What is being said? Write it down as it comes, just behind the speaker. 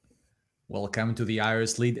Welcome to the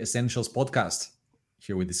iOS Lead Essentials podcast.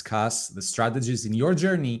 Here we discuss the strategies in your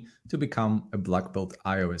journey to become a black belt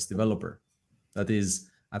iOS developer. That is,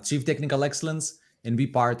 achieve technical excellence and be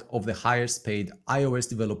part of the highest paid iOS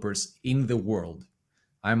developers in the world.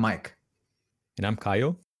 I'm Mike. And I'm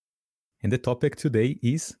Kyle. And the topic today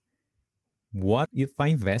is, what if I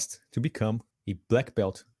invest to become a black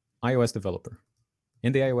belt iOS developer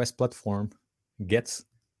and the iOS platform gets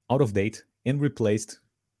out of date and replaced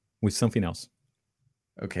with something else?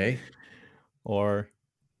 Okay. Or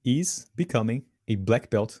is becoming a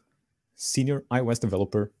black belt senior iOS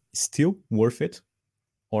developer still worth it?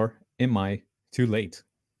 Or am I too late?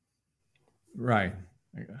 Right.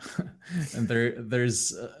 And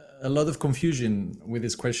there's a lot of confusion with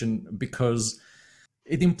this question because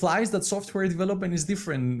it implies that software development is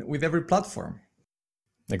different with every platform.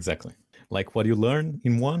 Exactly. Like what you learn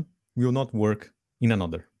in one will not work in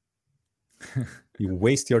another. You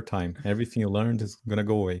waste your time. Everything you learned is going to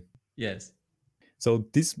go away. Yes. So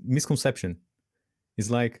this misconception is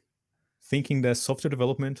like thinking that software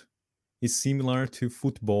development is similar to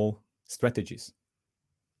football strategies.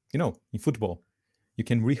 You know, in football, you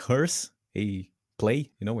can rehearse a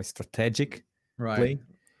play, a strategic play.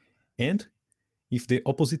 And if the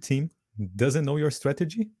opposite team doesn't know your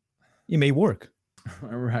strategy, it may work.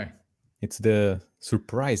 Right. It's the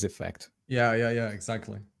surprise effect. Yeah,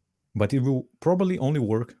 exactly. But it will probably only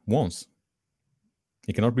work once.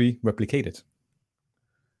 It cannot be replicated.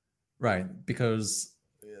 Right, because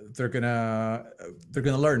they're gonna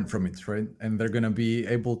learn from it, right? And they're gonna be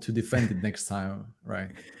able to defend it next time,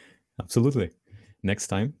 right? Absolutely. Next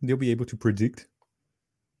time, they'll be able to predict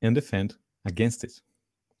and defend against it.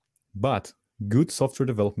 But good software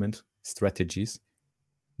development strategies,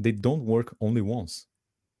 they don't work only once.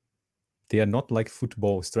 They are not like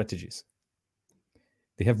football strategies.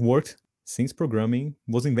 They have worked since programming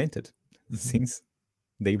was invented, since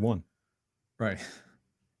day one. Right.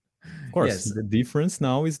 Of course, the difference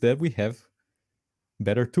now is that we have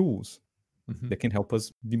better tools that can help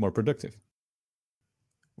us be more productive.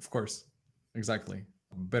 Of course, exactly.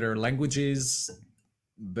 Better languages,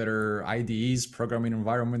 better IDEs, programming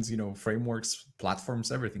environments, frameworks,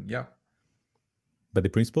 platforms, everything. Yeah. But the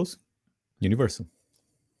principles, universal.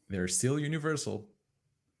 They're still universal.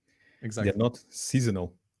 Exactly. They're not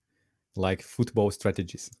seasonal like football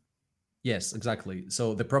strategies. Yes, exactly.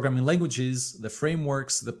 So the programming languages, the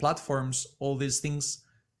frameworks, the platforms, all these things,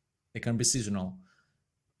 they can be seasonal,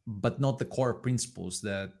 but not the core principles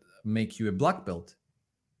that make you a black belt.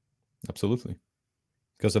 Absolutely.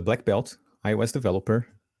 Because a black belt iOS developer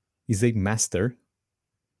is a master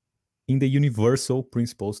in the universal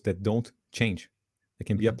principles that don't change, that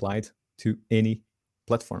can be applied to any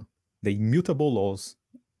platform. The immutable laws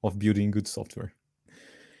of building good software.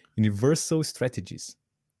 Universal strategies.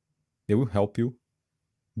 They will help you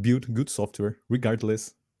build good software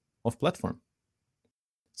regardless of platform.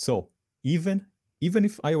 So even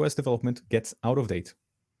if iOS development gets out of date,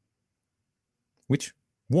 which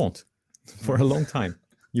won't for a long time,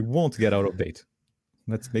 it won't get out of date.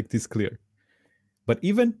 Let's make this clear. But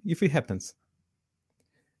even if it happens,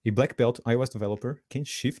 a black belt iOS developer can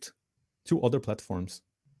shift to other platforms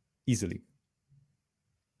easily.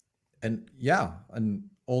 And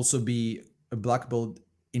also be a black belt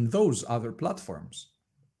in those other platforms.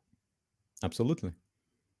 Absolutely.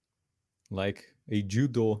 Like a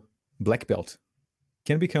judo black belt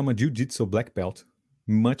can become a jiu-jitsu black belt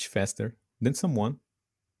much faster than someone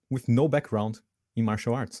with no background in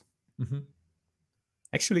martial arts.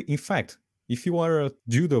 Actually, in fact, if you are a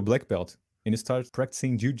judo black belt and you start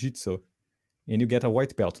practicing jiu-jitsu and you get a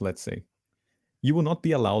white belt, let's say, you will not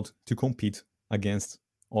be allowed to compete against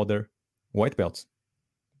other white belts.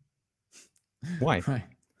 Why? Right.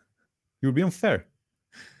 You'll be unfair.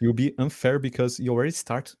 You'll be unfair because you already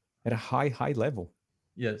start at a high level.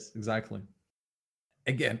 Yes, exactly.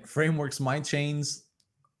 Again, frameworks might change.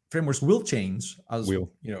 Frameworks will change as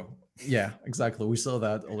Yeah, exactly. We saw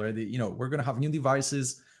that already. We're gonna have new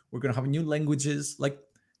devices. We're gonna have new languages. Like,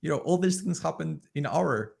 all these things happened in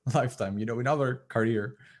our lifetime. In our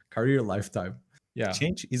career lifetime. Yeah.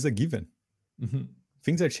 Change is a given.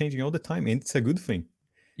 Things are changing all the time, and it's a good thing.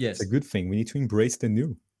 Yes, it's a good thing. We need to embrace the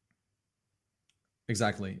new.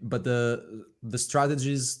 Exactly. But the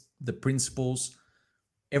strategies, the principles,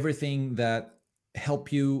 everything that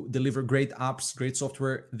help you deliver great apps, great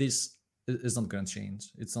software, this is not going to change.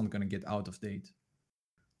 It's not going to get out of date.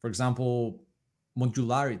 For example,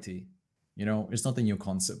 modularity, it's not a new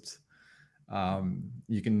concept.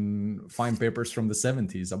 You can find papers from the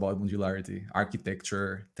 70s about modularity,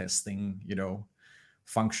 architecture, testing,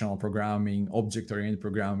 functional programming, object-oriented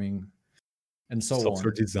programming, and so on.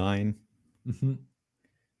 Software design. Hmm.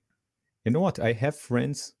 You know what? I have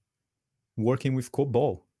friends working with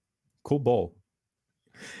COBOL,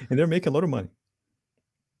 and they're making a lot of money.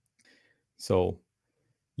 So,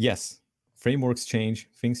 yes, frameworks change,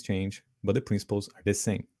 things change, but the principles are the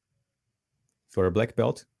same. For a black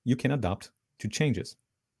belt, you can adapt to changes.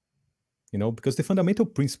 Because the fundamental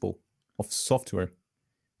principle of software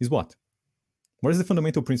is what? What is the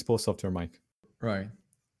fundamental principle of software, Mike? Right.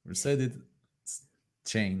 We said it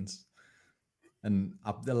change. And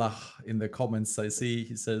Abdullah in the comments I see,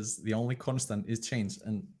 he says the only constant is change,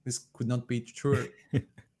 and this could not be truer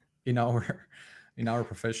in our in our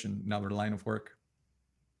profession, in our line of work.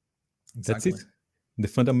 That's Exactly. it. The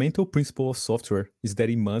fundamental principle of software is that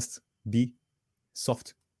it must be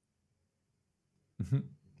soft. Hmm.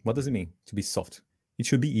 What does it mean to be soft? It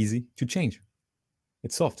should be easy to change.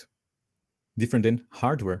 It's soft. Different than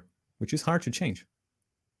hardware, which is hard to change.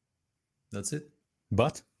 That's it.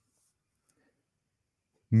 But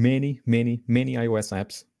many, many, many iOS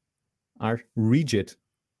apps are rigid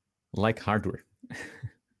like hardware.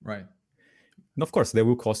 Right. And of course, that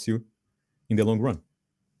will cost you in the long run.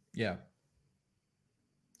 Yeah.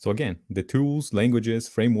 So again, the tools, languages,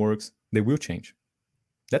 frameworks, they will change.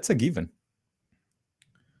 That's a given.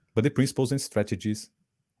 But the principles and strategies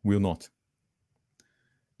will not.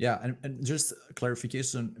 Yeah. And just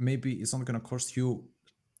clarification, maybe it's not going to cost you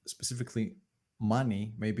specifically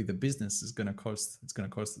money. Maybe the business is going to cost, it's going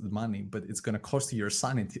to cost the money, but it's going to cost you your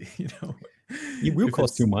sanity, It will if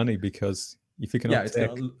cost you it's, money because if you yeah, cannot it's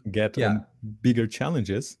going to, get yeah, on bigger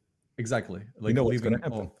challenges, exactly. you Like know what's going to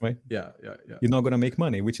living happen, off. right? Yeah. Yeah. Yeah. You're not going to make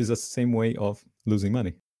money, which is the same way of losing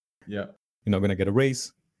money. Yeah. You're not going to get a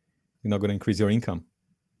raise. You're not going to increase your income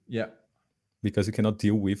Yeah. because you cannot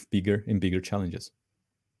deal with bigger and bigger challenges.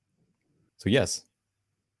 So, yes,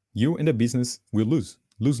 you and the business will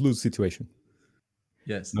lose situation.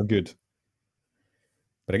 Yes. Not good.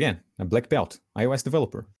 But again, a black belt iOS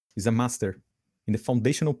developer is a master in the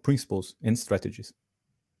foundational principles and strategies,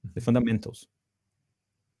 the fundamentals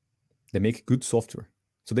that make good software.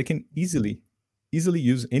 So they can easily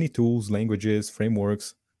use any tools, languages,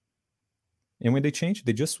 frameworks. And when they change,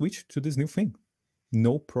 they just switch to this new thing.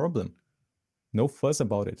 No problem. No fuss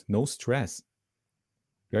about it. No stress.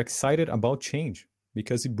 You're excited about change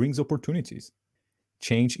because it brings opportunities.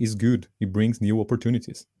 Change is good. It brings new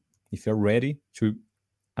opportunities. If you're ready to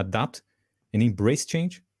adapt and embrace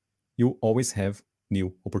change, you always have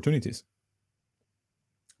new opportunities.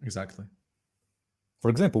 Exactly. For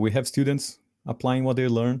example, we have students applying what they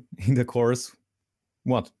learn in the course.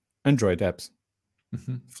 What? Android apps,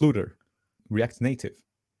 Hmm. Flutter, React Native.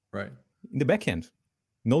 Right. In the backend,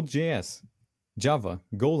 Node.js, Java,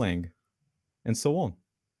 Golang, and so on.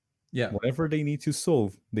 Yeah. Whatever they need to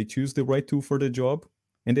solve, they choose the right tool for the job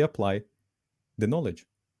and they apply the knowledge,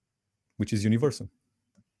 which is universal.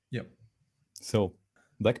 Yep. So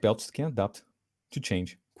black belts can adapt to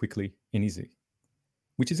change quickly and easily,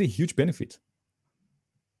 which is a huge benefit.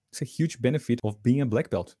 It's a huge benefit of being a black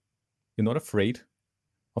belt. You're not afraid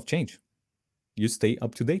of change. You stay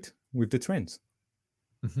up to date with the trends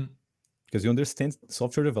Hmm. because you understand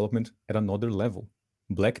software development at another level.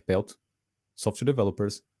 Black belt software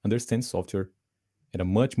developers understand software at a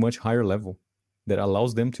much, much higher level that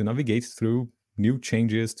allows them to navigate through new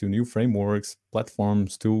changes to new frameworks,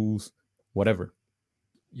 platforms, tools, whatever.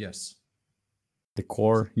 Yes. The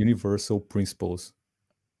core universal principles,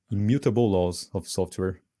 immutable laws of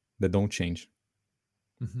software that don't change.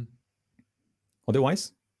 Hmm.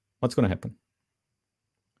 Otherwise, what's going to happen?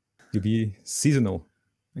 You'll be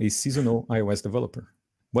a seasonal iOS developer.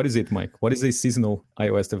 What is it, Mike? What is a seasonal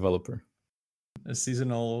iOS developer? A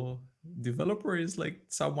seasonal developer is like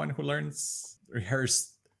someone who learns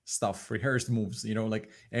rehearsed stuff, rehearsed moves, like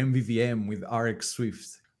MVVM with RX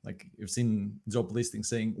Swift. Like you've seen job listings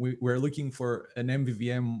saying we're looking for an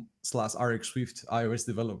MVVM slash RX Swift iOS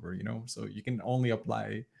developer, so you can only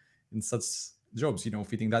apply in such jobs,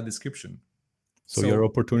 fitting that description. So your So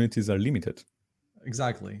opportunities are limited.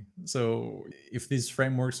 exactly. So if these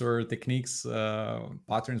frameworks or techniques,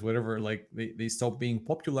 patterns, whatever, like they stop being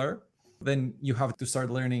popular, then you have to start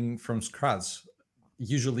learning from scratch.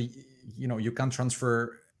 Usually, you can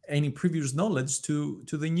transfer any previous knowledge to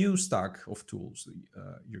the new stack of tools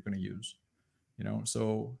you're going to use.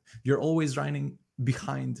 So you're always running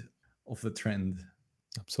behind of the trend.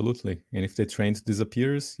 Absolutely. And if the trend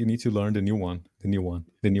disappears, you need to learn the new one, the new one,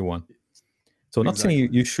 the new one. So not saying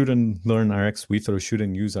Exactly. you shouldn't learn RX Swift or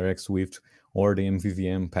shouldn't use RX Swift or the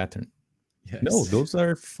MVVM pattern. No, Yes. those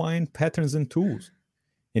are fine patterns and tools.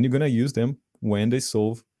 And you're going to use them when they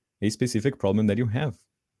solve a specific problem that you have.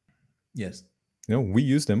 Yes. We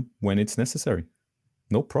use them when it's necessary.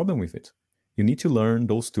 No problem with it. You need to learn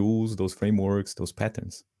those tools, those frameworks, those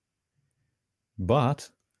patterns. But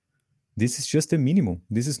this is just the minimum.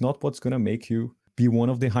 This is not what's going to make you be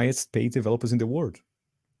one of the highest paid developers in the world.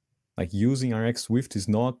 Like using RX Swift is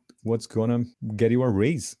not what's going to get you a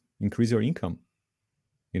raise, increase your income.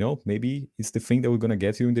 Maybe it's the thing that we're going to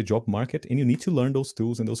get you in the job market, and you need to learn those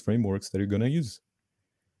tools and those frameworks that you're going to use.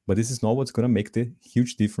 But this is not what's going to make the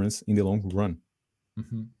huge difference in the long run.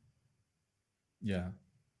 Mm-hmm. Yeah.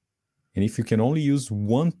 And if you can only use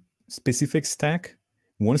one specific stack,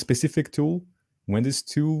 one specific tool, when this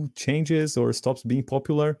tool changes or stops being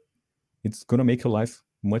popular, it's going to make your life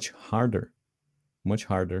much harder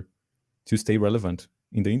to stay relevant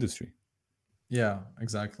in the industry. Yeah,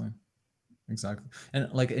 exactly.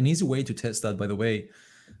 And like an easy way to test that, by the way,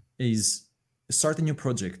 is start a new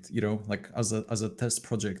project, like as a test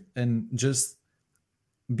project, and just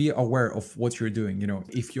be aware of what you're doing.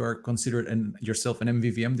 If you are considered yourself an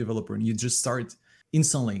MVVM developer and you just start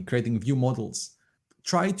instantly creating view models,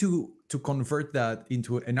 try to convert that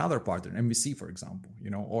into another pattern, MVC, for example,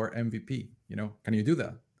 or MVP. Can you do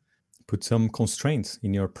that? Put some constraints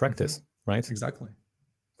in your practice, right? Exactly.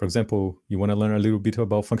 For example, you want to learn a little bit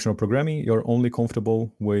about functional programming, you're only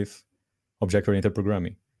comfortable with object-oriented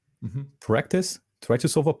programming. Practice, try to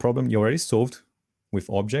solve a problem you already solved with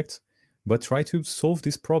objects, but try to solve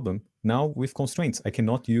this problem now with constraints. I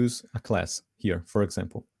cannot use a class here, for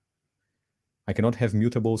example. I cannot have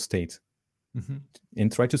mutable state.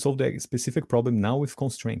 And try to solve the specific problem now with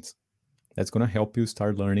constraints. That's going to help you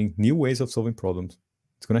start learning new ways of solving problems.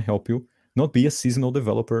 It's going to help you not be a seasonal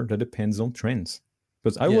developer that depends on trends.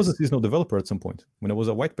 Because I was a seasonal developer at some point when I was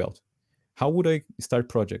a white belt. How would I start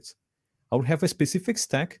projects? I would have a specific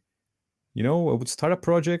stack. I would start a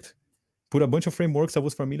project, put a bunch of frameworks I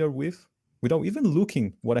was familiar with. Without even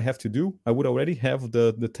looking what I have to do, I would already have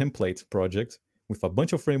the template project with a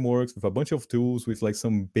bunch of frameworks, with a bunch of tools, with like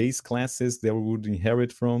some base classes that we would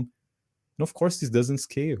inherit from. And of course, this doesn't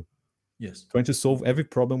scale. Yes. Trying to solve every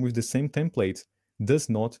problem with the same template does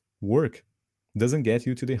not work. Doesn't get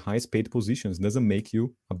you to the highest paid positions, doesn't make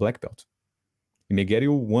you a black belt. It may get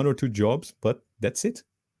you 1 or 2 jobs, but that's it.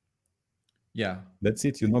 Yeah. That's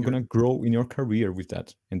it. You're not going to grow in your career with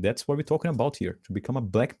that. And that's what we're talking about here. To become a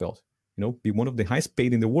black belt, be one of the highest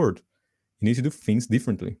paid in the world, you need to do things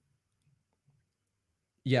differently.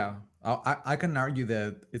 Yeah, I can argue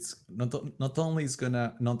that it's not only is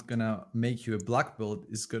not gonna make you a black belt,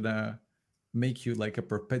 it's gonna make you like a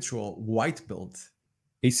perpetual white belt.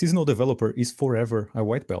 A seasonal developer is forever a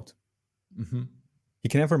white belt. He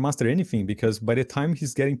can never master anything because by the time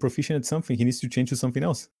he's getting proficient at something, he needs to change to something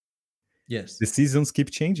else. Yes. The seasons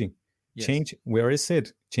keep changing. Yes. Change, we already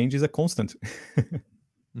said, change is a constant.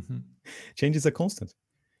 Change is a constant.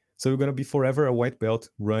 So you're going to be forever a white belt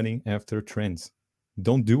running after trends.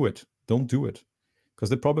 Don't do it. Don't do it. Because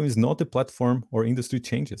the problem is not the platform or industry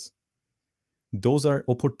changes. Those are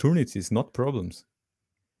opportunities, not problems.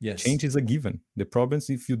 Yes. Change is a given. The problem is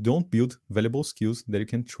if you don't build valuable skills that you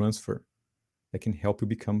can transfer, that can help you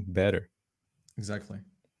become better. Exactly.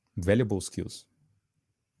 Valuable skills.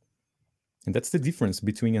 And that's the difference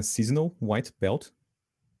between a seasonal white belt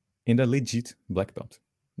and a legit black belt.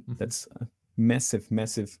 That's a massive,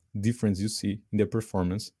 massive difference you see in their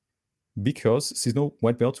performance, because seasonal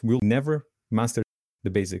white belts will never master the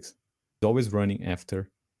basics. It's always running after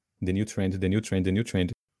the new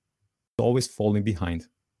trend, always falling behind.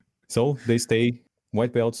 So they stay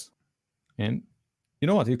white belts. And you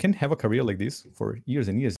know what? You can have a career like this for years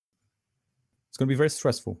and years. It's going to be very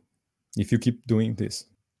stressful if you keep doing this.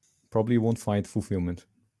 Probably won't find fulfillment.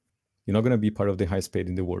 You're not going to be part of the highest paid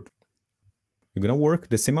in the world. You're going to work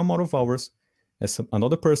the same amount of hours as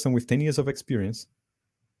another person with 10 years of experience,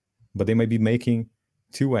 but they might be making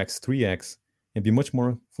 2x, 3x, and be much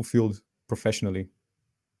more fulfilled professionally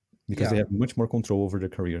because they have much more control over their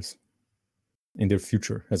careers and their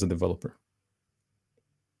future as a developer.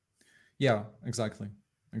 Yeah, exactly.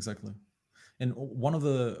 And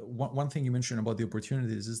one thing you mentioned about the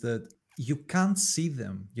opportunities is that you can't see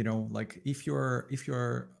them. Like if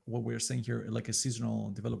you're what we're saying here, like a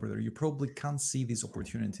seasonal developer, there, you probably can't see these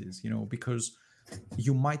opportunities. Because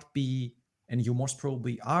you might be, and you most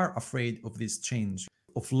probably are afraid of this change,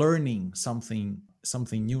 of learning something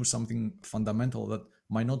new, something fundamental that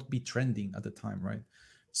might not be trending at the time, right?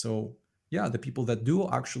 So yeah, the people that do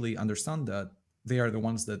actually understand that, they are the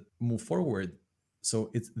ones that move forward.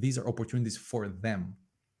 So these are opportunities for them.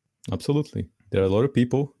 Absolutely. There are a lot of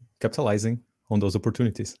people capitalizing on those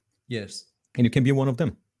opportunities. Yes. And you can be one of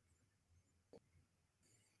them.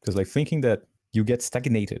 Because like thinking that you get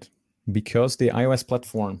stagnated because the iOS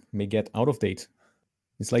platform may get out of date,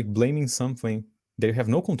 it's like blaming something that you have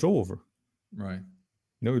no control over. Right.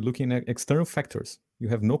 You're looking at external factors you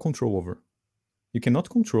have no control over. You cannot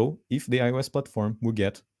control if the iOS platform will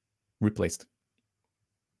get replaced.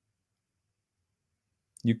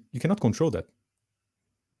 You cannot control that.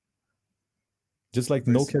 Just like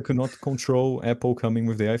Very Nokia could not control Apple coming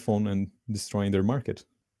with the iPhone and destroying their market,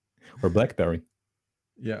 or BlackBerry.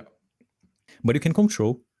 Yeah. But you can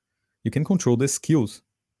control the skills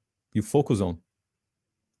you focus on,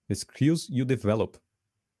 the skills you develop.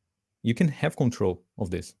 You can have control of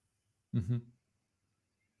this. Mm-hmm.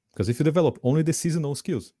 Because if you develop only the seasonal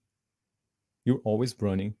skills, you're always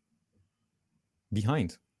running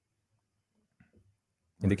behind.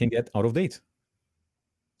 And they Right. can get out of date.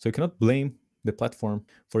 So you cannot blame the platform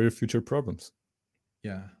for your future problems.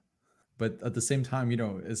 Yeah. But at the same time,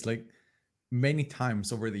 it's like many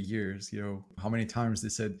times over the years, how many times they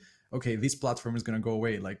said, okay, this platform is going to go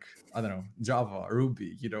away. Like, I don't know, Java,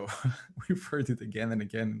 Ruby, we've heard it again and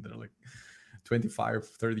again. They're like 25,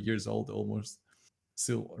 30 years old almost,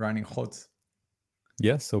 still running hot.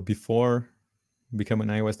 Yeah, so before becoming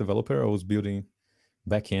an iOS developer, I was building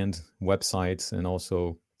backend websites and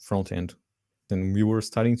also front end. And we were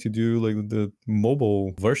starting to do like the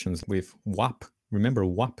mobile versions with WAP. Remember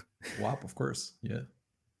WAP? WAP, of course. Yeah.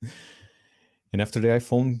 And after the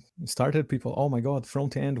iPhone started, people, oh my God,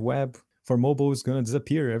 front end web for mobile is going to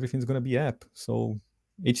disappear. Everything's going to be app. So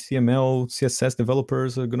HTML, CSS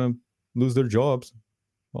developers are going to lose their jobs.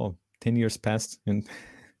 Well, 10 years passed and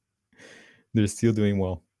they're still doing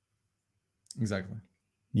well. Exactly.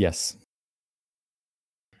 Yes.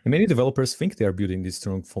 And many developers think they are building these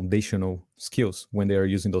strong foundational skills when they are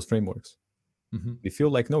using those frameworks. Mm-hmm. They feel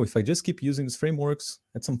like, no, if I just keep using these frameworks,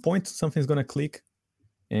 at some point something's going to click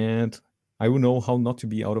and I will know how not to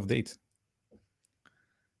be out of date.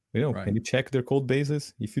 Right. And you check their code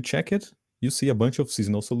bases. If you check it, you see a bunch of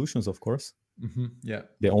seasonal solutions, of course. Mm-hmm. Yeah.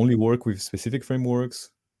 They only work with specific frameworks,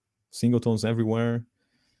 singletons everywhere,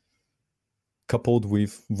 coupled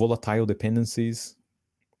with volatile dependencies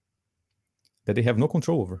that they have no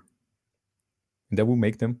control over. And that will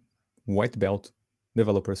make them white belt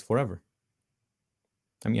developers forever.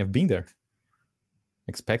 I mean, I've been there,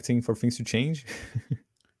 expecting for things to change,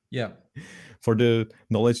 Yeah. for the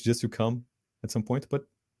knowledge just to come at some point, but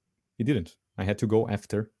it didn't. I had to go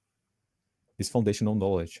after this foundational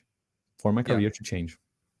knowledge for my Yeah. career to change.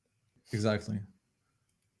 Exactly.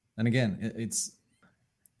 And again, it's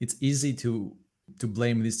easy to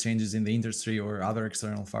blame these changes in the industry or other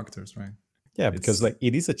external factors, right? Yeah, because It's like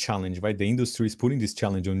it is a challenge, right? The industry is putting this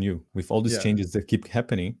challenge on you with all these yeah. changes that keep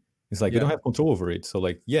happening. It's like you don't Yeah. have control over it. So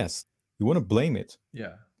like, yes, you want to blame it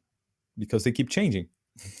Yeah. because they keep changing.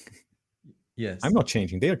 I'm Yes. not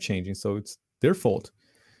changing; they are changing, so it's their fault.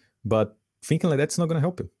 But thinking like that's not going to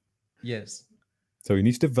help you. Yes. So you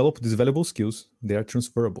need to develop these valuable skills. They are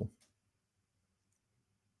transferable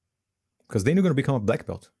because then you're going to become a black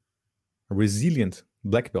belt, a resilient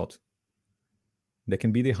black belt that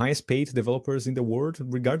can be the highest paid developers in the world,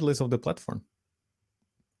 regardless of the platform.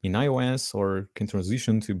 In iOS, or can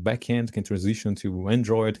transition to backend, can transition to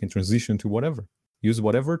Android, can transition to whatever. Use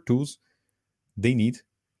whatever tools they need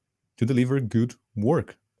to deliver good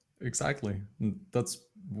work. Exactly. That's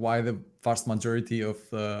why the vast majority of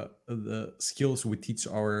the skills we teach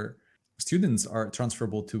our students are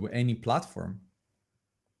transferable to any platform.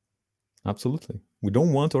 Absolutely. We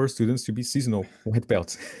don't want our students to be seasonal white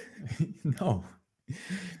belts. No.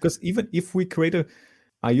 Because even if we create a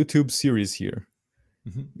YouTube series here,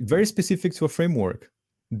 Mm-hmm. very specific to a framework,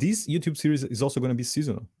 this YouTube series is also going to be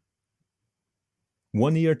seasonal.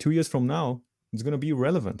 1 year, 2 years from now, it's going to be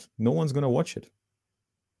irrelevant. No one's going to watch it.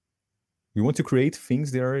 We want to create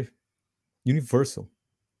things that are universal.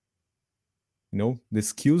 The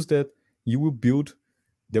skills that you will build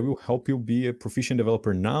that will help you be a proficient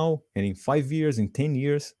developer now and in 5 years, in 10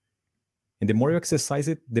 years. And the more you exercise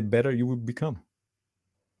it, the better you will become.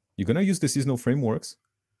 You're going to use the seasonal frameworks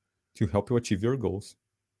to help you achieve your goals.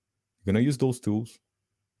 You're going to use those tools,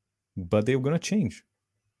 but they're going to change.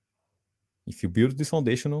 If you build these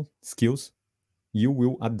foundational skills, you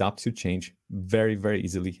will adapt to change very, very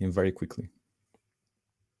easily and very quickly.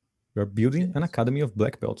 We're building an Yes. academy of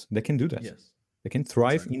black belts that can do that. Yes. They can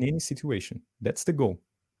thrive Exactly. in any situation. That's the goal.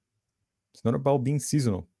 It's not about being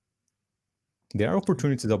seasonal. There are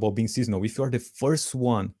opportunities about being seasonal. If you're the first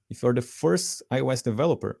one, if you're the first iOS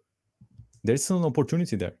developer, there's an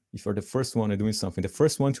opportunity there. If you're the first one doing something, the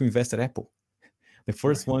first one to invest at Apple, the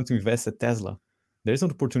first Right. one to invest at Tesla, there's an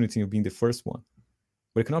opportunity of being the first one.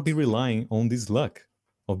 But you cannot be relying on this luck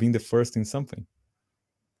of being the first in something.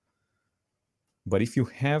 But if you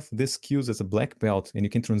have the skills as a black belt and you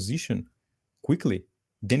can transition quickly,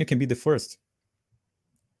 then you can be the first.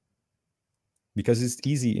 because it's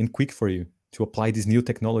easy and quick for you to apply these new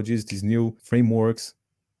technologies, these new frameworks,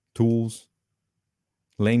 tools,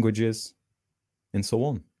 languages, and so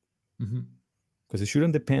on. Because it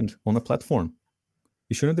shouldn't depend on a platform.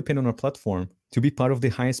 You shouldn't depend on a platform to be part of the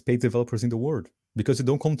highest paid developers in the world, because you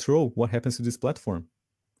don't control what happens to this platform.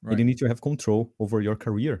 Right. And you need to have control over your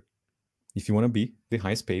career if you want to be the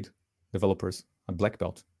highest paid developers, a black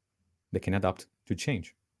belt that can adapt to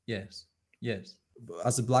change. Yes. Yes.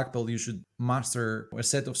 As a black belt, you should master a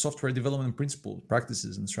set of software development principles,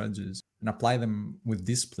 practices, and strategies, and apply them with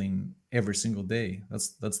discipline every single day.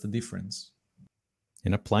 That's the difference.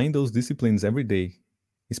 And applying those disciplines every day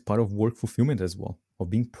is part of work fulfillment as well,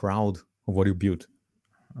 of being proud of what you built.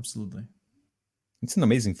 Absolutely. It's an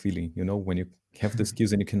amazing feeling, when you have the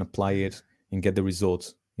skills and you can apply it and get the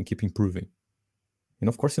results and keep improving. And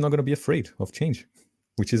of course, you're not going to be afraid of change,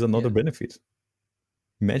 which is another benefit.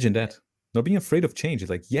 Imagine that. Not being afraid of change. It's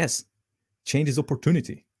like, yes, change is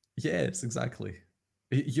opportunity. Yes, exactly.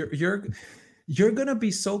 You're gonna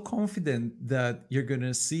be so confident that you're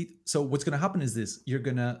gonna see. So what's gonna happen is this: you're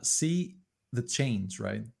gonna see the change,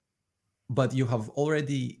 right? But you have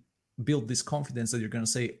already built this confidence that you're gonna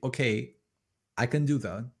say, okay, I can do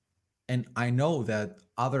that, and I know that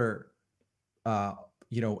other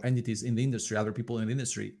entities in the industry, other people in the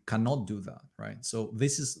industry cannot do that, right? So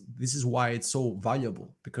this is why it's so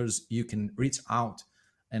valuable, because you can reach out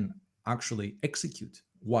and actually execute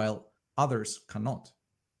while others cannot,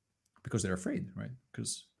 because they're afraid, right?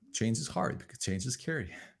 Because change is hard, because change is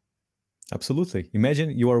scary. Absolutely.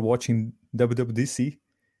 Imagine you are watching WWDC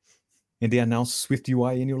and they announce Swift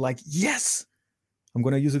UI and you're like, yes, I'm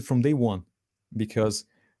going to use it from day one because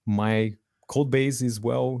my code base is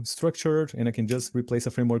well structured and I can just replace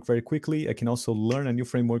a framework very quickly. I can also learn a new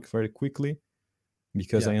framework very quickly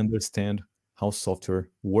because I understand how software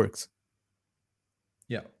works.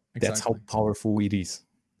 Yeah, exactly. That's how powerful it is.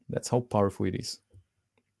 That's how powerful it is.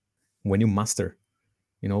 When you master,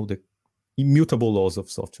 the immutable laws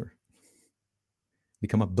of software,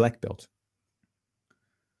 become a black belt.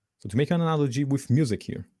 So to make an analogy with music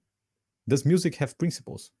here, does music have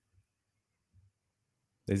principles?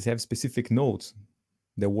 Does it have specific notes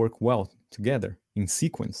that work well together in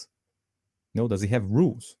sequence? No, does it have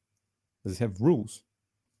rules? Does it have rules?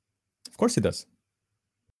 Of course it does.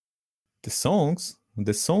 The songs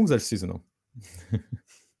are seasonal.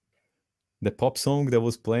 The pop song that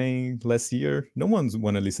was playing last year, no one's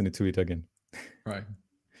want to listen to it again. Right.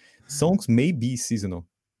 Songs may be seasonal,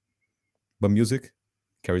 but music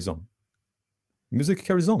carries on. Music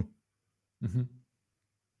carries on.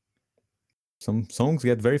 Some songs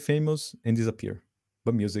get very famous and disappear,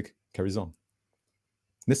 but music carries on.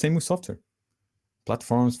 The same with software.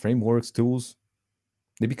 Platforms, frameworks, tools,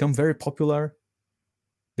 they become very popular,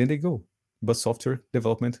 then they go. But software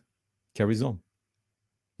development carries on.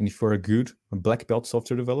 And if you're a black belt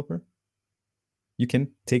software developer, you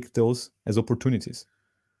can take those as opportunities.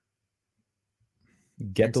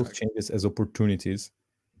 Get those changes as opportunities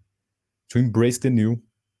to embrace the new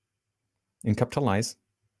and capitalize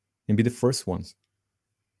and be the first ones.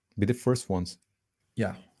 Be the first ones.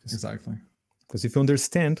 Yeah, exactly. Because if you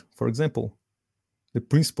understand, for example, the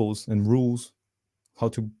principles and rules, how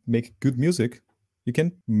to make good music, you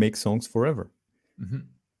can make songs forever.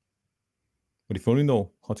 But if you only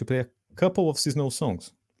know how to play a couple of seasonal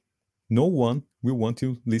songs, no one will want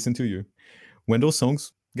to listen to you when those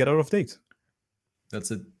songs get out of date.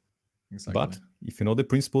 That's it. Exactly. But if you know the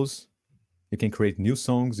principles, you can create new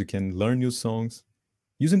songs, you can learn new songs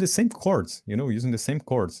using the same chords, using the same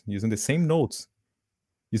chords, using the same notes.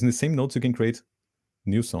 Using the same notes, you can create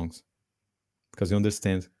new songs because you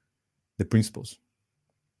understand the principles.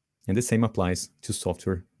 And the same applies to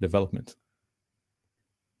software development.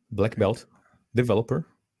 Black belt developer,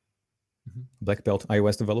 black belt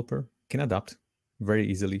iOS developer can adapt very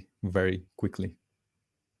easily, very quickly.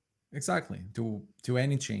 Exactly. To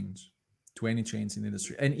any change, in the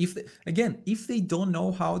industry. And if they don't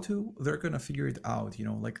know how to, they're gonna figure it out.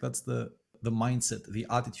 Like that's the mindset, the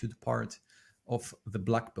attitude part of the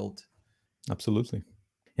black belt. Absolutely.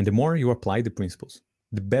 And the more you apply the principles,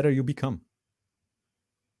 the better you become.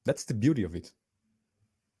 That's the beauty of it.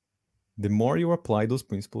 The more you apply those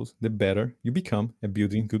principles, the better you become at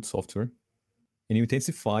building good software, and you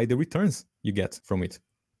intensify the returns you get from it.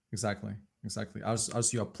 Exactly.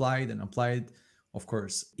 As you apply it, of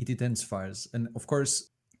course, it intensifies, and of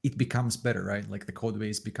course, it becomes better, right? Like the code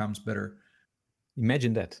base becomes better.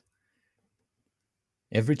 Imagine that.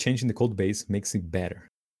 Every change in the code base makes it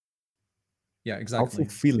better. Yeah, exactly. How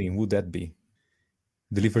fulfilling would that be?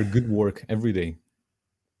 Deliver good work every day.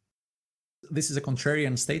 This is a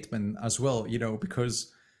contrarian statement as well,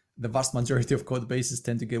 because the vast majority of code bases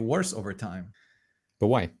tend to get worse over time. But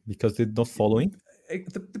why? Because they're not following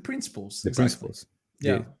The principles, the exactly. principles,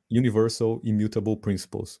 Yeah, the universal, immutable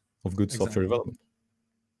principles of good software exactly.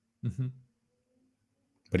 development. Hmm.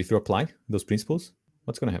 But if you apply those principles,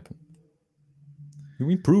 what's going to happen? You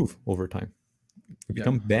improve over time. You Yeah.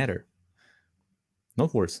 become better,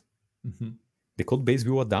 not worse. Hmm. The code base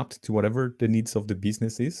will adapt to whatever the needs of the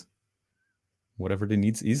business is, whatever the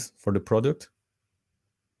needs is for the product.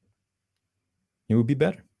 It will be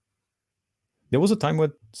better. There was a time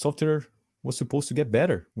when software was supposed to get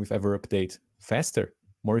better with every update, faster,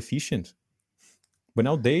 more efficient. But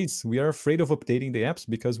nowadays, we are afraid of updating the apps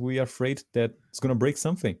because we are afraid that it's going to break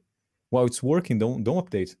something. While it's working, don't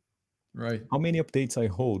update. Right. How many updates I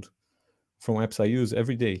hold from apps I use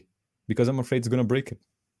every day because I'm afraid it's going to break it.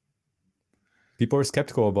 People are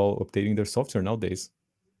skeptical about updating their software nowadays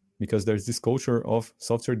because there's this culture of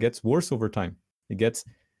software gets worse over time. It gets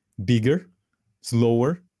bigger,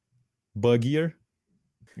 slower, buggier.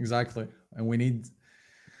 Exactly. And we need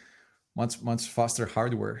much faster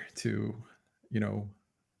hardware to, you know,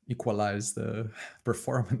 equalize the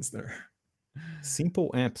performance there. Simple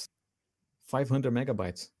apps, 500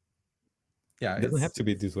 megabytes. Yeah, It doesn't have it's to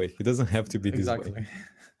be this way. It doesn't have to be this way. exactly.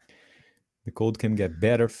 The code can get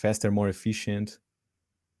better, faster, more efficient,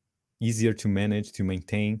 easier to manage, to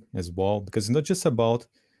maintain as well, because it's not just about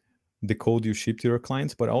the code you ship to your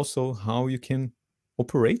clients, but also how you can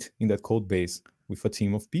operate in that code base with a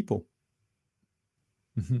team of people.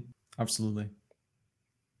 Hmm. Absolutely.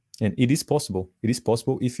 And it is possible. It is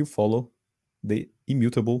possible if you follow the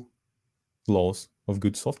immutable laws of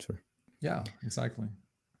good software. Yeah, exactly.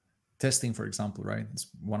 Testing, for example, right? It's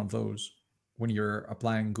one of those. When you're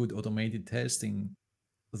applying good automated testing,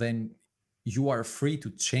 then you are free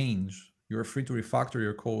to change. You're free to refactor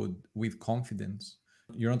your code with confidence.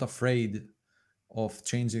 You're not afraid of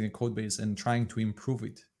changing a code base and trying to improve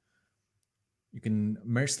it. You can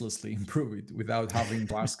mercilessly improve it without having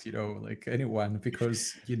to ask, like anyone,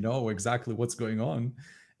 because you know exactly what's going on.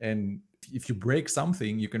 And if you break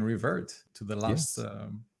something, you can revert to the last Yes.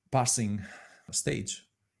 passing stage.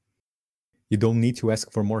 You don't need to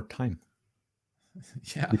ask for more time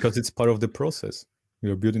Yeah. because it's part of the process.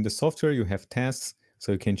 You're building the software, you have tests,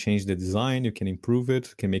 so you can change the design, you can improve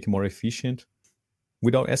it, can make it more efficient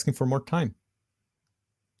without asking for more time.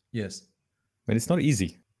 Yes. But it's not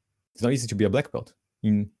easy. It's not easy to be a black belt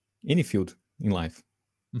in any field in life.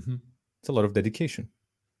 Hmm. It's a lot of dedication.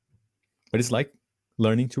 But it's like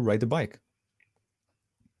learning to ride a bike.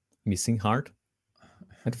 Missing hard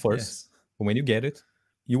at first, Yes. but when you get it,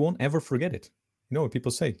 you won't ever forget it. You know what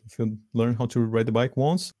people say? If you learn how to ride the bike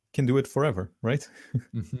once, you can do it forever, right?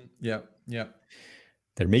 Hmm. Yeah. Yeah.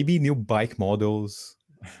 There may be new bike models,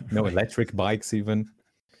 Right. electric bikes even,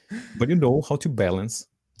 but you know how to balance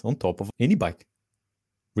on top of any bike,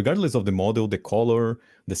 regardless of the model, the color,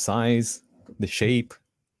 the size, the shape.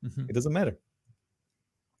 Hmm. It doesn't matter.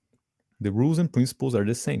 The rules and principles are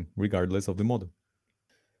the same, regardless of the model.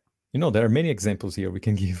 There are many examples here we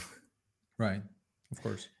can give. Right. Of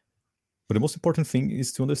course. But the most important thing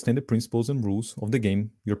is to understand the principles and rules of the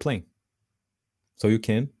game you're playing so you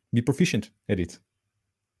can be proficient at it.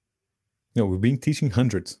 We've been teaching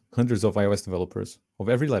hundreds of iOS developers of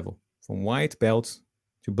every level, from white belts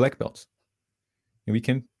to black belts. And we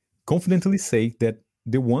can confidently say that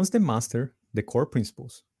the ones that master the core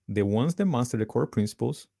principles,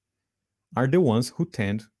 are the ones who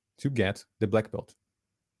tend to get the black belt.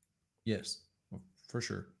 Yes. For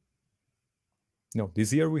sure.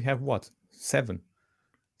 This year we have what? Seven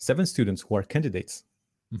students who are candidates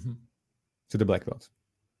Hmm. to the black belt.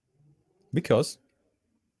 Because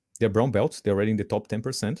they're brown belts, they're already in the top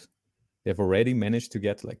 10%. They've already managed to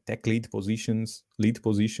get like tech lead positions,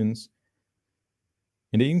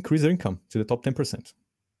 and they increase their income to the top 10%.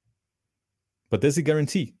 But does it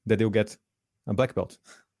guarantee that they'll get a black belt?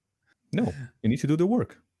 No, you need to do the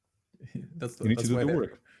work. You need to That's do why the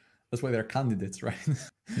work. they're candidates, right?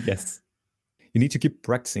 Yes. You need to keep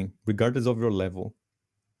practicing, regardless of your level,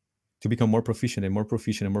 to become more proficient and more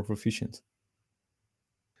proficient and more proficient.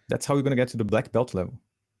 That's how you're going to get to the black belt level.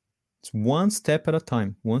 It's one step at a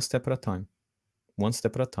time, one step at a time, one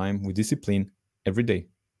step at a time with discipline every day.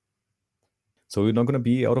 So you're not going to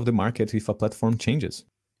be out of the market if a platform changes.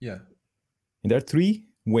 Yeah. And there are three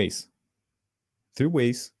ways,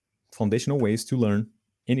 foundational ways to learn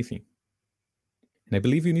anything. And I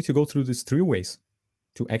believe you need to go through these three ways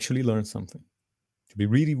to actually learn something, to be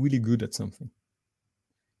really, really good at something.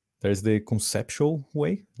 There's the conceptual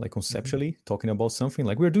way, like conceptually talking about something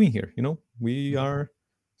like we're doing here. We are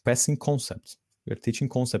passing concepts. We're teaching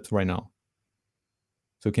concepts right now.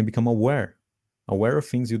 So you can become aware aware of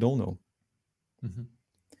things you don't know. Mhm.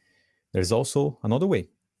 There's also another way,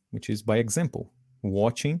 which is by example,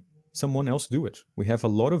 watching someone else do it. We have a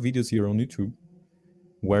lot of videos here on YouTube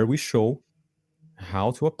where we show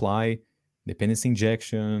how to apply dependency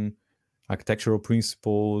injection, architectural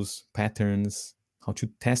principles, patterns, how to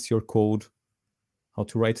test your code, how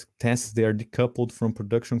to write tests that are decoupled from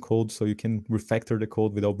production code so you can refactor the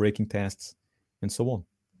code without breaking tests, and so on.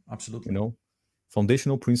 You Absolutely. know,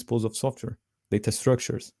 foundational principles of software, data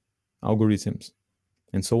structures, algorithms,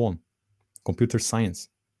 and so on. Computer science.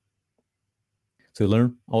 So you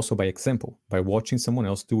learn also by example, by watching someone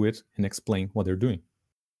else do it and explain what they're doing.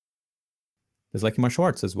 It's like in martial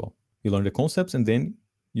arts as well. You learn the concepts and then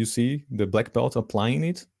you see the black belt applying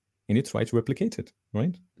it and you try to replicate it,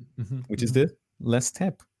 right? Mhm. Which is Mhm. the last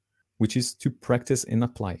step, which is to practice and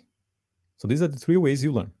apply. So these are the three ways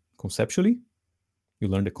you learn. Conceptually, you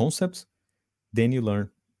learn the concepts, then you learn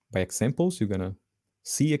by examples. You're going to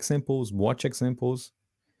see examples, watch examples,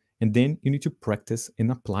 and then you need to practice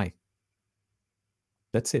and apply.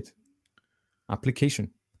 That's it.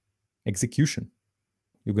 Application, execution.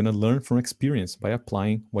 You're going to learn from experience by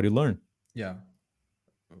applying what you learn. Yeah.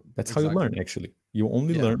 That's how you Exactly. learn, actually. You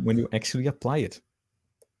only Yeah. learn when you actually apply it.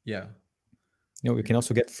 Yeah. You can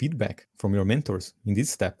also get feedback from your mentors in this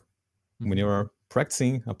step. When Mhm. you are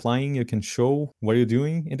practicing, applying, you can show what you're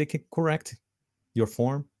doing and they can correct your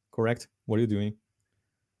form, correct what you're doing,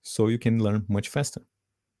 so you can learn much faster.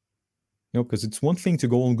 Because it's one thing to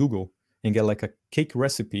go on Google and get like a cake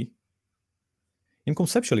recipe, and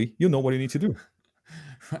conceptually, you know what you need to do.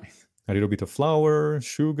 Right. A little bit of flour,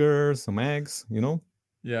 sugar, some eggs, and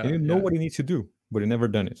Yeah. you know Yeah. what you need to do, but you never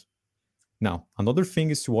done it. Now, another thing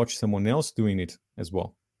is to watch someone else doing it as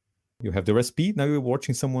well. You have the recipe, now you're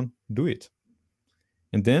watching someone do it.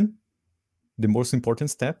 And then the most important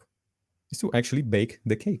step is to actually bake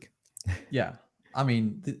the cake. Yeah. I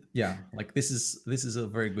mean, yeah, like this is a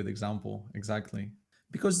very good example, exactly,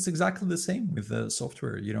 because it's exactly the same with the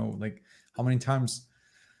software. Like how many times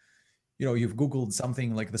you've googled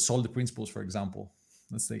something like the solid principles, for example.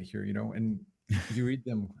 Let's say here, and you read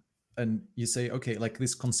them and you say, okay, like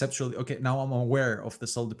this conceptually, okay, now I'm aware of the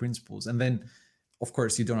solid principles, and then of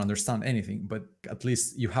course you don't understand anything, but at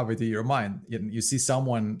least you have it in your mind. You see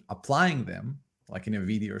someone applying them, like in a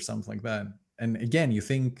video or something like that, and again you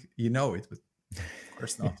think you know it, but of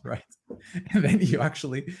course not, right? And then you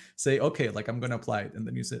actually say, okay, like I'm gonna apply it, and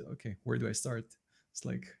then you say, okay, where do I start? It's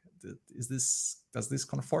like, does this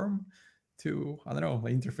conform to, I don't know, the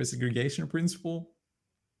interface aggregation principle?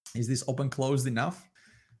 Is this open closed enough?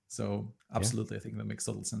 So Yeah. absolutely, I think that makes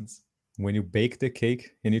total sense. When you bake the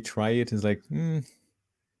cake and you try it, it's like,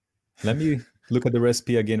 let me look at the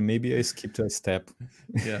recipe again. Maybe I skipped a step.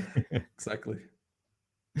 Yeah, exactly.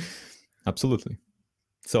 Absolutely.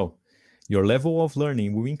 So your level of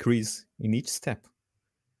learning will increase in each step.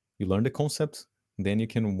 You learn the concept, then you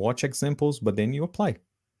can watch examples, but then you apply.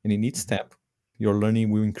 And in each Mhm. step, your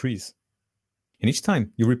learning will increase. And each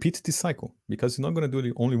time you repeat this cycle because you're not going to do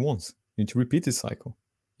it only once. You need to repeat this cycle.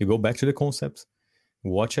 You go back to the concepts,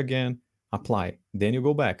 watch again, apply. Then you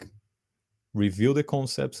go back, review the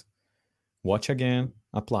concepts, watch again,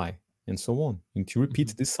 apply, and so on. You need to repeat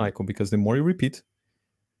Mhm. this cycle because the more you repeat,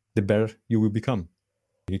 the better you will become.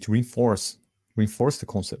 You need to reinforce the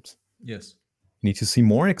concepts. Yes, You need to see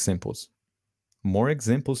more examples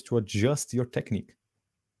to adjust your technique.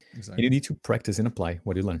 And you exactly. need to practice and apply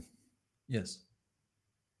what you learn. Yes,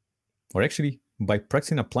 Or actually, by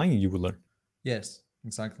practicing and applying, you will learn. yes,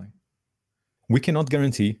 exactly. We cannot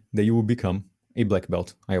guarantee that you will become a black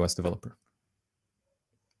belt iOS developer.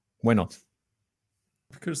 Why not?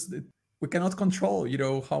 Because we cannot control,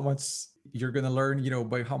 how much you're gonna learn,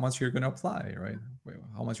 by how much you're gonna apply, right? By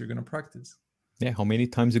how much you're gonna practice. Yeah, how many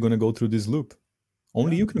times you're going to go through this loop?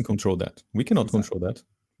 Only Yeah, you can control that. We cannot exactly. control that.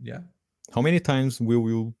 Yeah. How many times will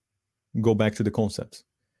you go back to the concepts?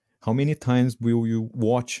 How many times will you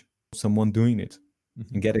watch someone doing it and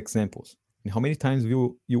Mhm. get examples? And how many times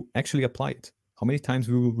will you actually apply it? How many times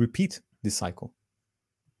will you repeat this cycle?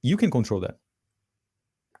 You can control that.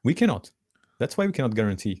 We cannot. That's why we cannot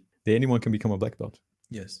guarantee that anyone can become a black belt.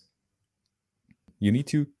 Yes. You need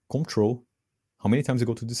to control how many times you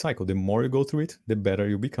go through the cycle. The more you go through it, the better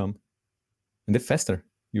you become, and the faster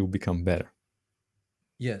you become better.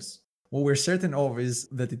 Yes. What we're certain of is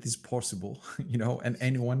that it is possible, and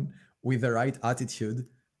anyone with the right attitude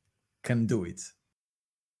can do it.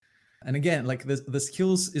 And again, like the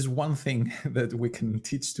skills is one thing that we can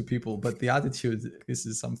teach to people, but the attitude, this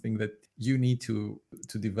is something that you need to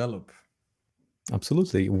develop.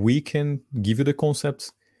 Absolutely. We can give you the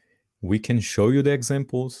concepts, we can show you the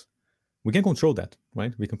examples, we can control that,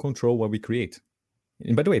 right? We can control what we create.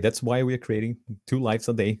 And by the way, that's why we are creating 2 lives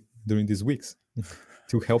a day during these weeks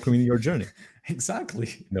to help you in your journey.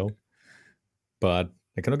 Exactly. But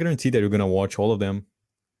I cannot guarantee that you're going to watch all of them,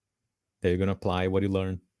 that you're going to apply what you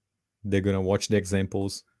learn. They're going to watch the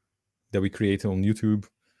examples that we create on YouTube,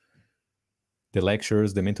 the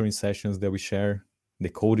lectures, the mentoring sessions that we share, the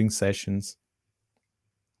coding sessions.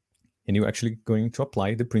 And you're actually going to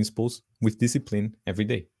apply the principles with discipline every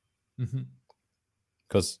day. Mm-hmm.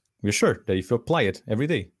 Because we're sure that if you apply it every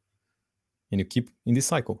day and you keep in this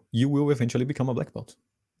cycle, you will eventually become a black belt.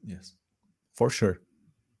 Yes. For sure.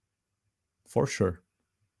 For sure.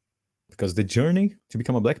 Because the journey to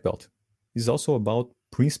become a black belt is also about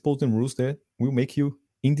principles and rules that will make you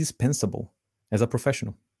indispensable as a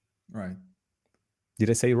professional. Right. Did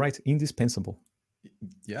I say right? Indispensable.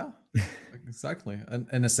 Yeah, exactly.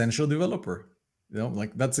 An essential developer.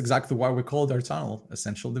 Like that's exactly why we called our channel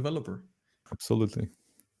Essential Developer. Absolutely.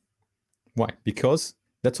 Why? Because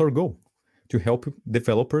that's our goal, to help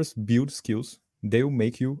developers build skills that will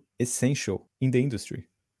make you essential in the industry.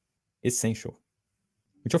 Essential.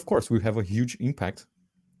 Which, of course, will have a huge impact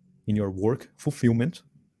in your work fulfillment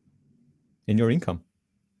and your income,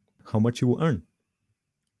 how much you will earn.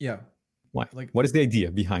 Yeah. Why? Like, What is the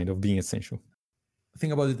idea behind of being essential?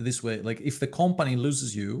 think about it this way. Like, if the company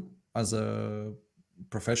loses you as a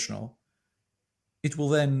professional, it will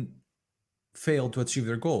then fail to achieve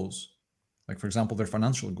their goals. Like, for example, their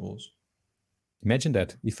financial goals. Imagine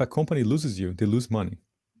that. If a company loses you, they lose money.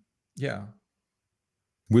 Yeah.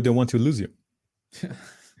 Would they want to lose you?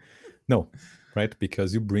 No, right?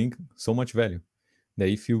 Because you bring so much value that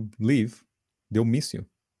if you leave, they'll miss you.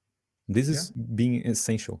 This is being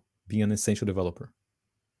essential, being an essential developer.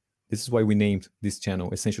 This is why we named this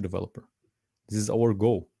channel Essential Developer. This is our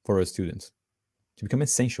goal for our students, to become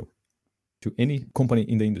essential to any company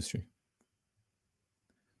in the industry.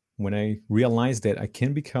 When I realized that I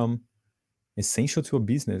can become essential to a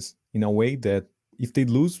business in a way that if they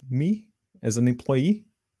lose me as an employee,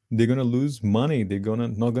 they're gonna lose money. They're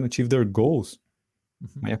not gonna achieve their goals.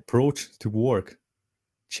 Mhm. My approach to work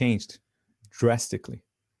changed drastically.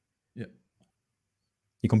 Yeah.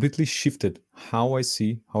 It completely shifted how I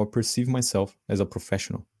perceive myself as a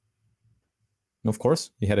professional. And of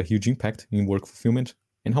course, it had a huge impact in work fulfillment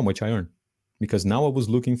and how much I earn. Because now I was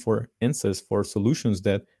looking for answers, for solutions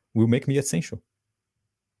that will make me essential.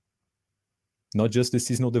 Not just the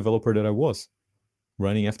seasonal developer that I was,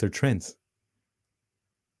 running after trends,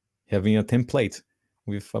 having a template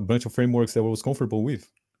with a bunch of frameworks that I was comfortable with.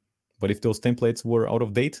 But if those templates were out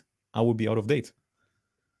of date, I would be out of date.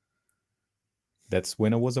 That's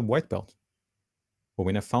when I was a white belt. But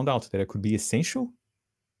when I found out that I could be essential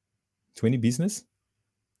to any business,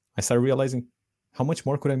 I started realizing how much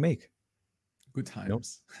more could I make. Good You know?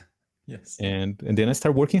 times. Yes. And then I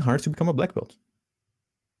started working hard to become a black belt.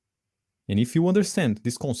 And if you understand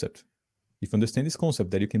this concept,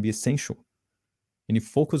 that you can be essential, and you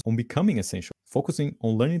focus on becoming essential, focusing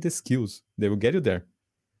on learning the skills that will get you there,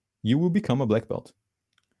 you will become a black belt.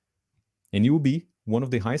 And you will be one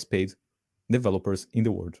of the highest paid developers in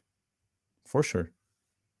the world. For sure.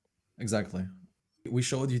 Exactly. We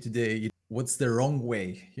showed you today what's the wrong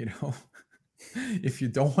way, if you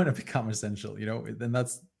don't want to become essential, then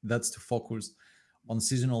that's to focus on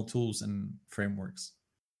seasonal tools and frameworks.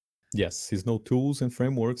 Yes, seasonal tools and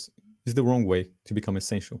frameworks is the wrong way to become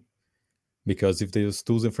essential. Because if those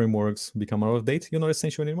tools and frameworks become out of date, you're not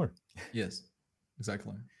essential anymore. Yes,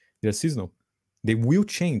 exactly. They're seasonal. They will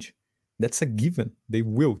change. That's a given. They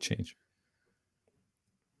will change.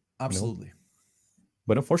 Absolutely.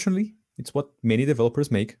 But unfortunately, it's what many developers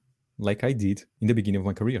make, like I did in the beginning of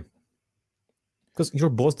my career. Because your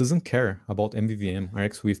boss doesn't care about MVVM,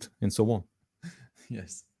 RX Swift, and so on.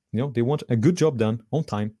 Yes. They want a good job done on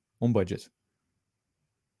time, on budget.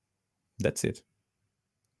 That's it.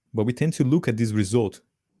 But we tend to look at this result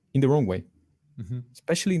in the wrong way,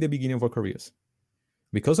 especially in the beginning of our careers.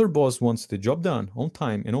 Because our boss wants the job done on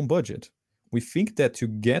time and on budget, we think that to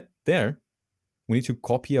get there, we need to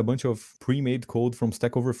copy a bunch of pre-made code from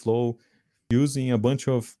Stack Overflow, using a bunch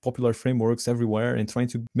of popular frameworks everywhere and trying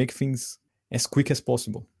to make things as quick as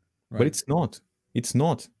possible. Right. But it's not. It's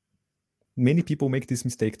not. Many people make this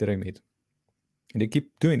mistake that I made. And they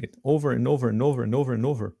keep doing it over and over and over and over and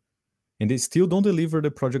over. And they still don't deliver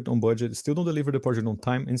the project on budget, still don't deliver the project on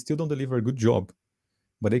time, and still don't deliver a good job.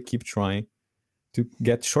 But they keep trying to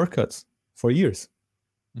get shortcuts for years.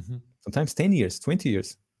 Sometimes 10 years, 20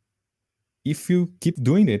 years. If you keep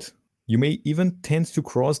doing it, you may even tend to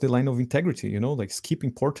cross the line of integrity, like skip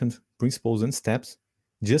important principles and steps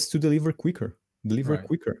just to deliver quicker, deliver Right.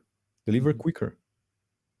 quicker, deliver quicker.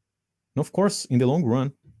 And of course, in the long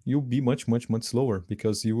run, you'll be much, much, much slower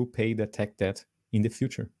because you will pay that tech debt in the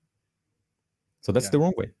future. So that's Yeah. the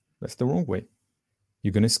wrong way. That's the wrong way.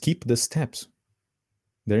 You're going to skip the steps.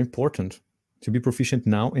 They're important to be proficient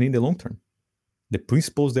now and in the long term. The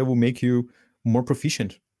principles that will make you more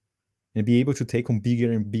proficient and be able to take on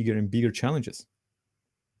bigger and bigger and bigger challenges.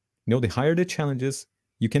 You know, the higher the challenges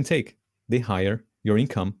you can take, the higher your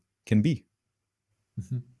income can be.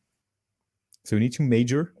 Mm-hmm. So you need to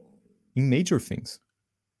major in major things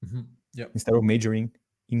Mm-hmm. Yep. instead of majoring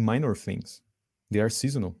in minor things. They are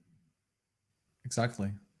seasonal.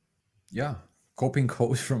 Exactly. Yeah. Copying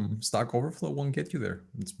code from Stack Overflow won't get you there.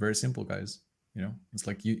 It's very simple, guys. You know, it's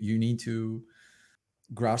like you need to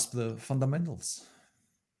grasp the fundamentals.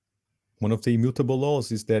 One of the immutable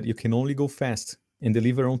laws is that you can only go fast and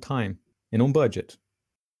deliver on time and on budget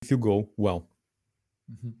if you go well.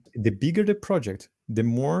 Mm-hmm. The bigger the project, the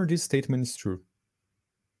more this statement is true,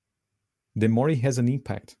 the more it has an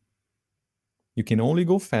impact. You can only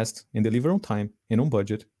go fast and deliver on time and on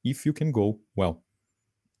budget if you can go well.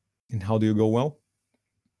 And how do you go well?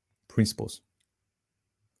 Principles,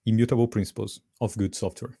 immutable principles of good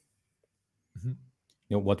software. Mm-hmm.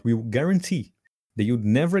 You know, what will guarantee that you'd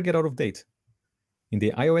never get out of date in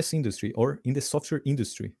the iOS industry or in the software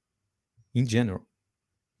industry in general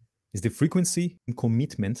is the frequency and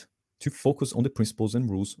commitment to focus on the principles and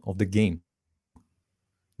rules of the game.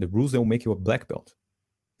 The rules that will make you a black belt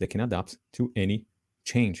that can adapt to any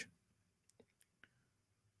change.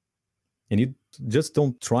 And you just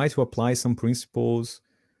don't try to apply some principles,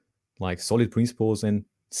 like solid principles, and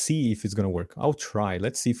see if it's going to work. I'll try.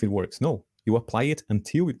 Let's see if it works. No, you apply it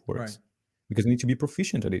until it works Right. because you need to be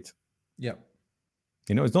proficient at it. Yeah.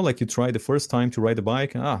 You know, it's not like you try the first time to ride a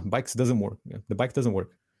bike. Bikes doesn't work. The bike doesn't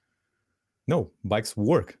work. No, bikes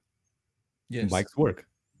work. Yes. Bikes work.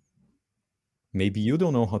 Maybe you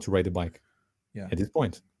don't know how to ride a bike Yeah. at this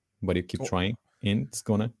point, but you keep Oh, trying and it's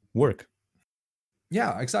gonna work.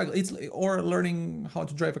 yeah, exactly. It's or learning how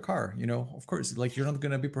to drive a car. You know, of course, like you're not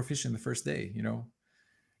gonna be proficient the first day. You know,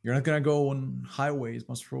 you're not gonna go on highways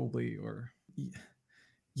most probably, or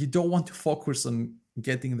you don't want to focus on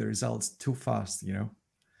getting the results too fast. You know.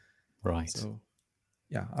 Right. So,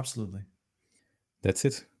 yeah, absolutely. That's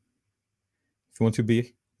it. If you want to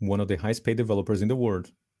be one of the highest paid developers in the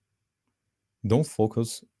world, don't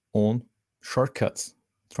focus on shortcuts,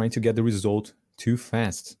 trying to get the result too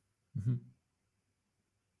fast. Mm-hmm.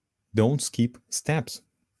 Don't skip steps.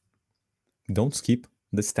 Don't skip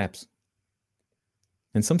the steps.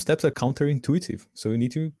 And some steps are counterintuitive. So you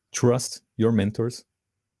need to trust your mentors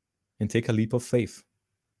and take a leap of faith.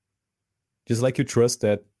 Just like you trust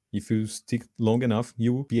that if you stick long enough,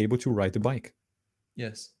 you will be able to ride the bike.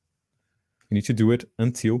 Yes. You need to do it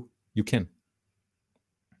until you can.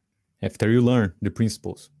 After you learn the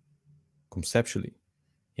principles conceptually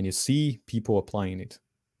and you see people applying it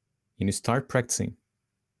and you start practicing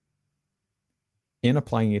and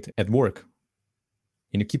applying it at work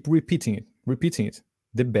and you keep repeating it,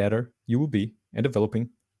 the better you will be at developing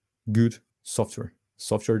good software.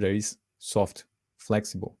 Software that is soft,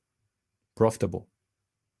 flexible, profitable,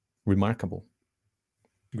 remarkable.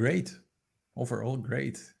 Great. Overall,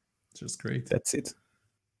 great. Just great. That's it.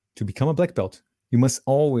 To become a black belt, you must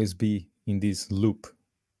always be in this loop,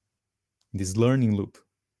 this learning loop.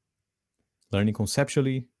 Learning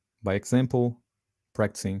conceptually, by example,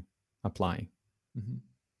 practicing, applying. Mm-hmm.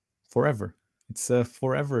 Forever. It's a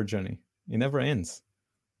forever journey. It never ends.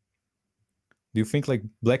 Do you think like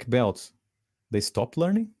black belts, they stop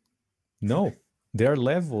learning? No. There are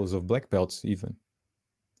levels of black belts even.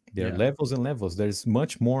 There are Yeah. levels and levels. There's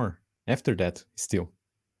much more after that still.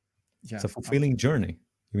 Yeah. It's a fulfilling journey.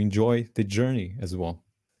 You enjoy the journey as well.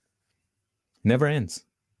 Never ends.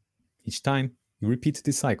 Each time you repeat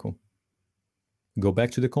this cycle, you go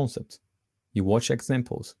back to the concept. You watch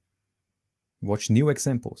examples, watch new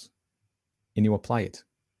examples, and you apply it.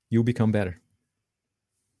 You'll become better.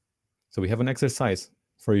 So we have an exercise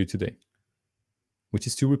for you today, which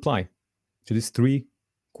is to reply to these 3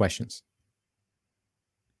 questions.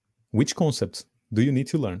 Which concepts do you need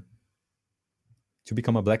to learn to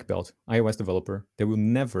become a black belt iOS developer that will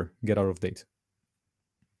never get out of date?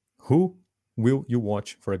 Who will you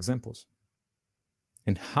watch for examples?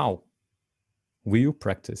 And how will you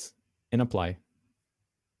practice and apply?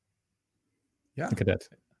 Yeah. Look at that.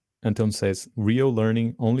 Anton says, real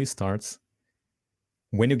learning only starts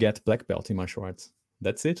when you get black belt in martial arts.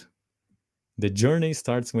 That's it. The journey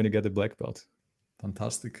starts when you get the black belt.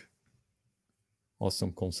 Fantastic.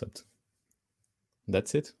 Awesome concept.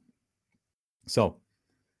 That's it. So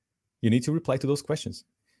you need to reply to those questions.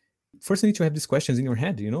 First, you need to have these questions in your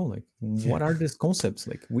head, you know, like what are these concepts?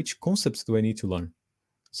 Like which concepts do I need to learn?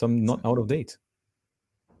 some not Exactly. out of date.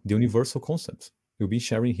 The universal concepts we'll be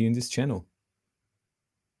sharing here in this channel.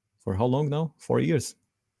 For how long now? 4 years.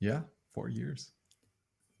 Yeah, 4 years.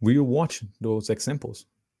 Will you watch those examples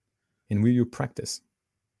and will you practice?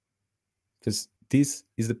 Because this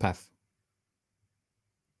is the path.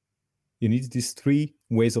 You need these 3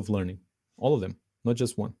 ways of learning, all of them, not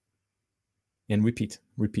just one. And repeat,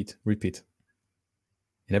 repeat, repeat.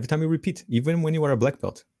 And every time you repeat, even when you are a black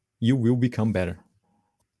belt, you will become better.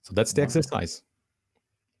 So that's the Wow, exercise.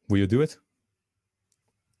 Will you do it?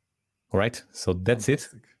 All right. So that's it.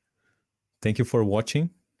 fantastic. Thank you for watching.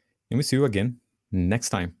 And we'll see you again next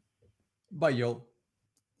time. Bye, y'all.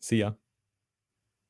 See ya.